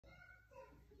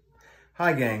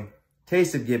Hi gang,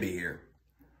 Taste of Gibby here.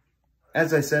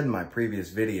 As I said in my previous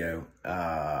video,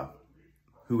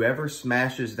 whoever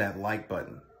smashes that like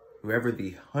button, whoever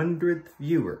the 100th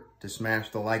viewer to smash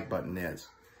the like button is,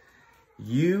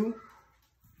 you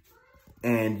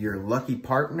and your lucky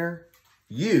partner,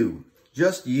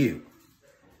 just you,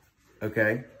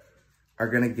 okay, are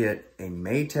gonna get a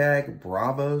Maytag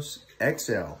Bravos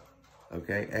XL,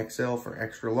 okay, XL for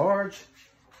extra large,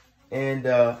 and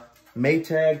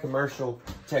Maytag commercial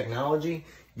technology.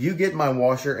 You get my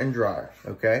washer and dryer,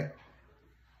 okay?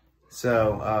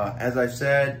 So, as I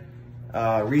said,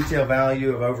 retail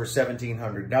value of over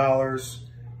 $1,700.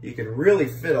 You can really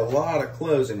fit a lot of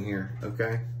clothes in here,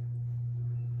 okay?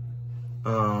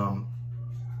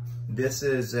 This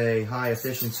is a high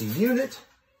efficiency unit,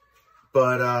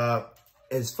 but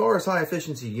as far as high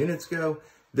efficiency units go,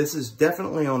 this is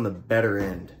definitely on the better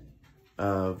end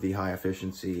of the high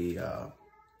efficiency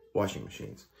washing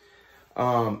machines.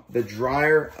 The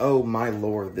dryer, oh my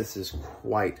Lord, this is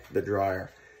quite the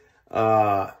dryer.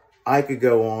 I could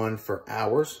go on for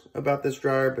hours about this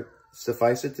dryer, but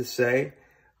suffice it to say,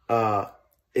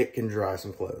 it can dry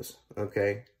some clothes,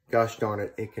 okay? Gosh darn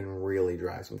it, it can really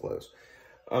dry some clothes.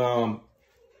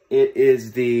 It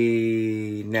is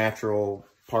the natural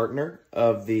partner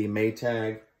of the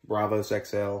Maytag Bravos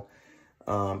XL,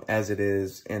 as it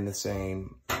is in the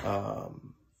same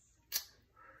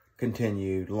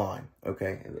continued line,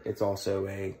 okay? It's also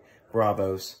a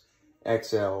Bravos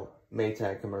XL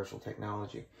Maytag commercial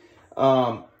technology.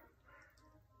 The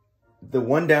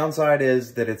one downside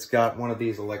is that it's got one of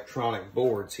these electronic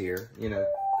boards here, you know,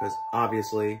 because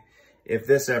obviously if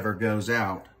this ever goes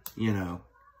out, you know,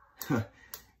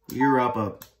 you're up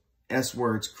a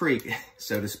S-words creek,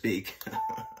 so to speak.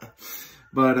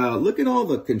 But look at all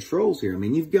the controls here. I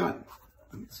mean, you've got,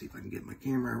 let me see if I can get my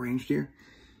camera arranged here.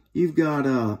 You've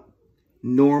got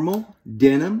normal,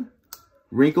 denim,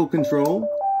 wrinkle control,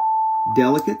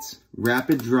 delicates,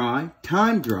 rapid dry,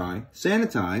 time dry,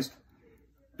 sanitized,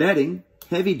 bedding,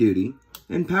 heavy duty,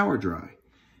 and power dry.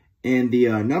 And the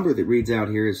number that reads out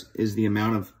here is the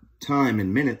amount of time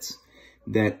in minutes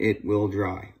that it will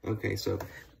dry. Okay, so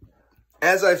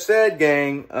as I've said,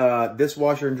 gang, this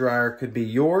washer and dryer could be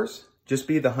yours. Just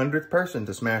be the 100th person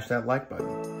to smash that like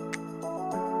button.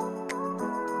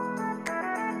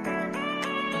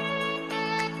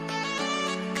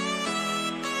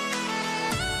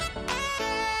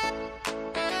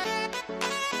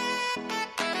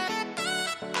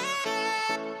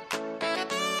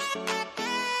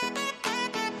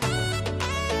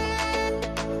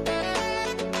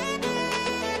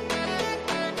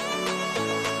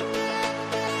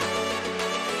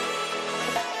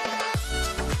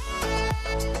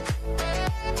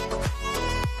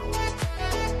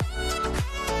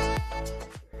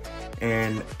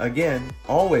 And again,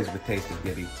 always with Taste of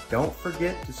Gibby, don't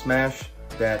forget to smash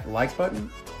that like button.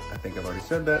 I think I've already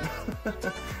said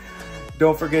that.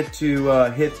 Don't forget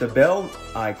to hit the bell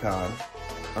icon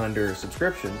under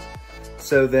subscriptions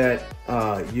so that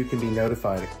you can be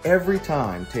notified every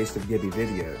time Taste of Gibby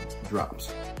video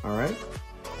drops. All right?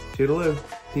 Toodaloo.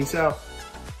 Peace out.